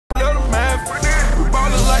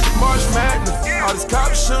All these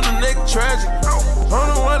cops shooting a nigga tragic.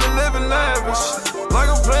 I'm the one that living lavish, like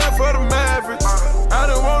I'm playing for the Mavericks. I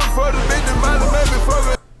don't want it for the big deposit, maybe for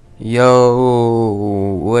the.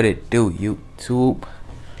 Yo, what it do, YouTube?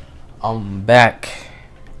 I'm back.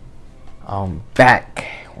 One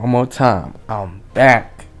more time. I'm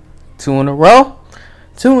back. Two in a row.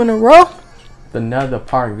 Another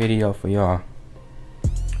part video for y'all.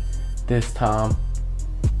 This time,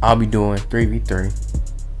 I'll be doing 3v3.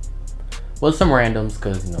 Well, some randoms,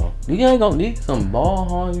 cause you know you ain't gonna need some ball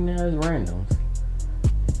hogging ass randoms.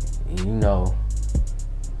 You know,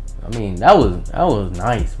 I mean that was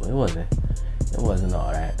nice, but it wasn't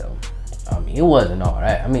all that though. I mean it wasn't all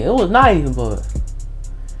that. I mean it was nice, but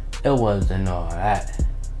it wasn't all that.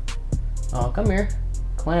 Oh, come here,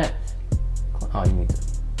 Clamp. Oh, you need to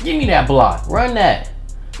give me that block. Run that.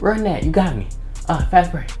 You got me.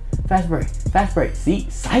 Fast break. See,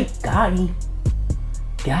 sight, got him.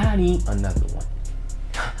 Another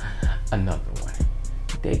one.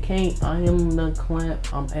 They can't. I am the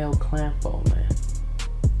Clamp. I'm El Clampo, man.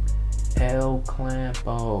 El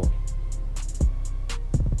Clampo.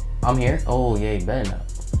 I'm here. Oh yeah, you better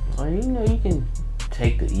not. Oh, you know you can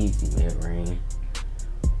take the easy mid range.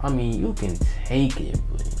 I mean you can take it,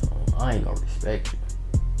 but you know I ain't gonna respect you.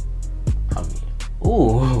 I mean,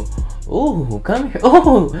 ooh, come here.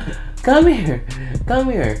 Come here.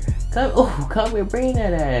 Come here. Bring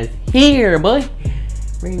that ass here, boy.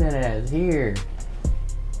 Bring that ass here.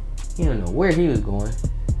 He don't know where he was going.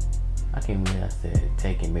 I can't believe I said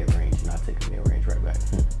taking mid range and not taking mid range right back.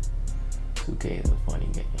 2K is a funny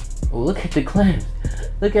game. Oh, look at the clamps.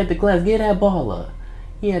 Get that ball up.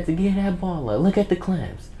 He had to get that ball up. Look at the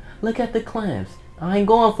clamps. I ain't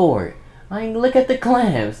going for it. Look at the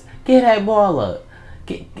clamps. Get that ball up.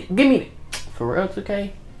 Give me for real,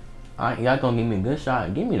 2K. Y'all gonna give me a good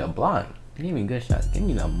shot. Give me the block. Give me a good shot. Give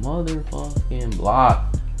me the motherfucking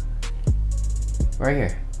block.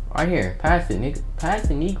 Right here. Pass it, nigga. Pass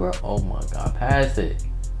it, Negro. Oh my god, pass it.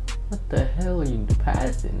 What the hell are you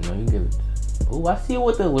passing? No, you give it. Oh, I see you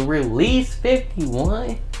with the release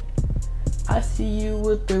 51.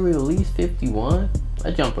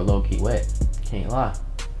 That jumper low key wet. Can't lie.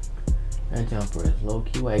 That jumper is low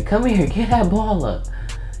key wet. Come here, get that ball up.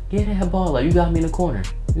 You got me in the corner.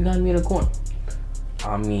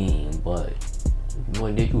 I mean, but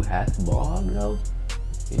did you have to ball though?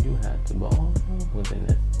 Wasn't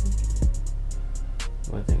this?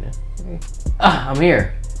 I'm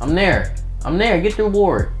here. I'm there. Get the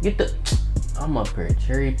reward. I'm up here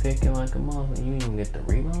cherry picking like a motherfucker. You didn't get the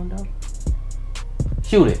rebound though.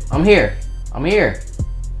 Shoot it. I'm here.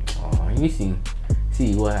 Oh, you see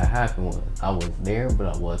what happened was I was there, but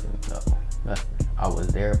I wasn't though. I was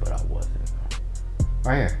there, but I wasn't.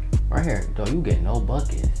 Right here. Though you get no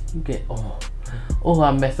buckets. You get oh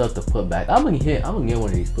I messed up the putback. I'm gonna get one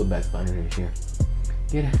of these putbacks by the end of this year.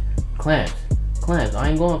 Get it. Clamps. I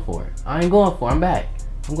ain't going for it. I'm back.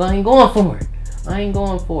 I ain't going for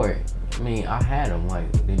it. I mean, I had him.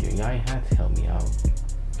 Like, did you? Y'all ain't have to help me out.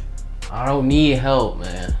 I don't need help,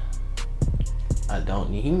 man. I don't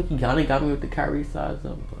need. He kind of got me with the Kyrie size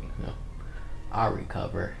up, but you know, I'll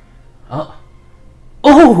recover. Oh,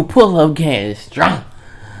 pull-up game is strong.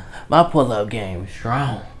 My pull-up game is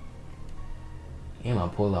strong. And my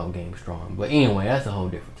pull-up game strong. But anyway, that's a whole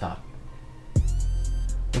different topic.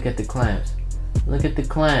 Look at the clamps. Look at the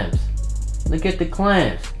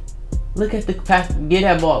pass. Get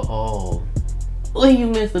that ball. Oh, you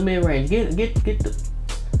missed the mid range. Get the.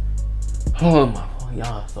 Oh my,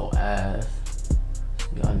 y'all so ass.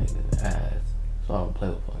 Y'all niggas ass. So I don't play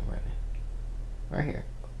with fucking right here.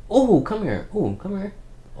 Oh, come here. Oh,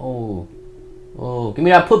 give me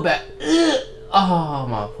that putback. Oh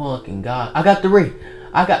my fucking god. I got the re.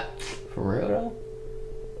 For real though.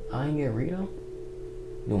 I ain't get Rito.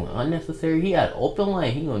 Doing unnecessary. He had open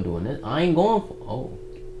lane. He gonna do this. I ain't going for. Oh,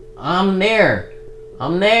 I'm there.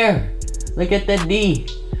 Look at the D.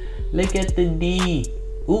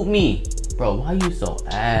 Oop me, bro. Why you so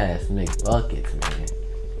ass? Make buckets, man.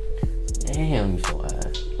 Damn, you so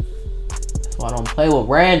ass. That's why I don't play with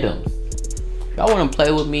randoms. If y'all wanna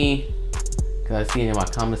play with me, cause I see it in my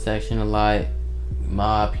comment section a lot.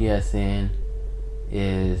 My PSN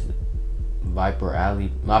is Viper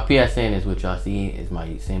Alley. My PSN is what y'all see. Is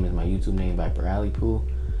my same as my YouTube name, Viper Alley Pool.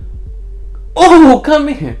 Oh, come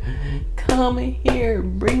here.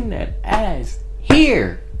 Bring that ass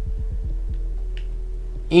here.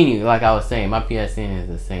 Anyway, like I was saying, my PSN is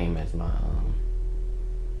the same as my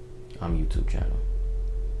YouTube channel.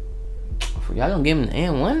 Y'all gonna give him the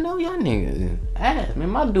N1 though? Y'all niggas ass, man.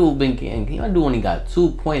 My dude only got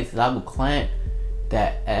 2 points since I would clamp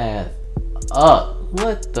that ass up.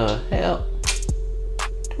 What the hell?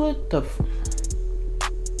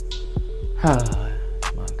 Oh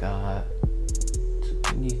my god.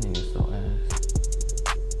 These niggas so ass.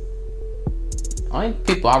 Only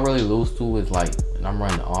people I really lose to is like I'm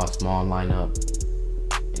running the all small lineup.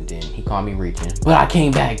 And then he called me reaching. But I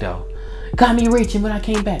came back though. Got me reaching, but I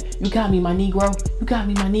came back. You got me, my Negro. You got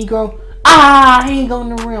me, my Negro. Ah, he ain't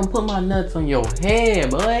going to the rim. Put my nuts on your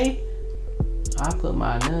head, boy. I put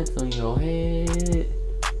my nuts on your head.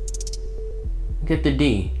 Look at the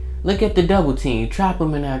D. Look at the double team. Trap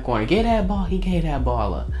him in that corner. Get that ball. He gave that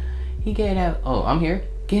ball up. He gave that. Oh, I'm here.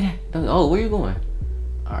 Get that. Oh, where you going?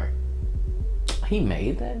 All right. He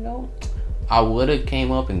made that though. I would have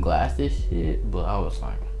came up and glassed this shit, but I was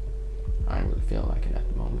like, I didn't really feel like it at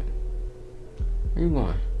the moment. Where you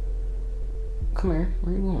going? Come here.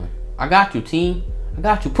 Where you going? I got you, team. I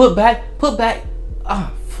got you. Put back. Put back.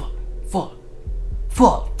 Ah, fuck. Fuck.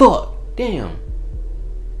 Fuck. Fuck. Damn.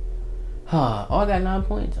 Oh, I got 9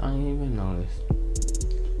 points. I didn't even notice.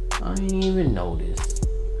 I didn't even notice.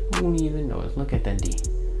 I didn't even notice. Look at that D.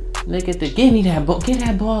 Look at the. Give me that ball. Get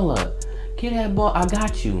that ball up. Get that ball. I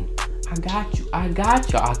got you. I got you. I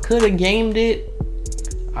got you. I could have gamed it.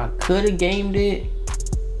 I could have gamed it.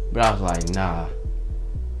 But I was like, nah.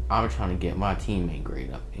 I'm trying to get my teammate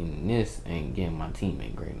grade up. And this ain't getting my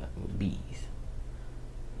teammate grade up with B's.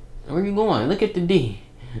 Where you going? Look at the D.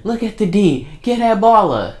 Look at the D. Get that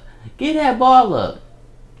ball up. Get that ball up.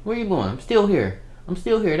 Where you going? I'm still here. I'm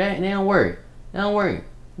still here. That don't work. That don't work.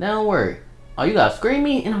 That don't work. Oh, you gotta scream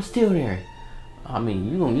me and I'm still there. I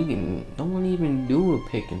mean, you can don't even do a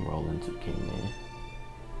pick and roll in 2K, man.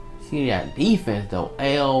 See that defense though.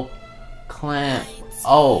 L, Clamp.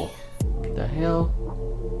 Oh, the hell.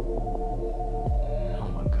 Oh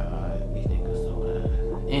my god, these niggas so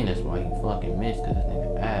ass. And that's why he fucking missed, cause this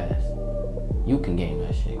nigga ass. You can game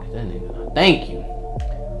that shit, cause that nigga. Thank you.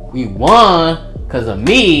 We won cause of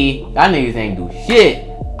me. Y'all niggas ain't do shit.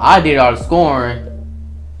 I did all the scoring.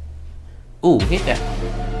 Ooh, hit that.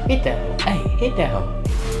 Hit that. Hey, hit that hoe.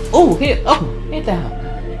 Ooh, hit. Oh, hit that hoe.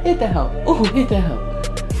 Hit that hoe. Ooh, hit that hoe.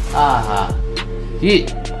 Ah,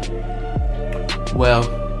 shit. Well,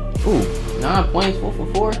 ooh, 9 points, 4 for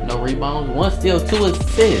 4, no rebounds, 1 steal, 2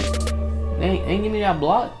 assists. Ain't give me that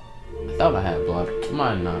block. I thought I had a block.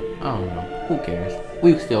 Might not. I don't know. Who cares?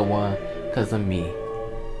 We still won cause of me.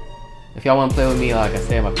 If y'all want to play with me, like I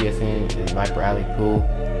said, my PSN is Viper Alley Pool.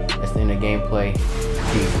 That's the end of gameplay.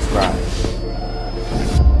 Please subscribe.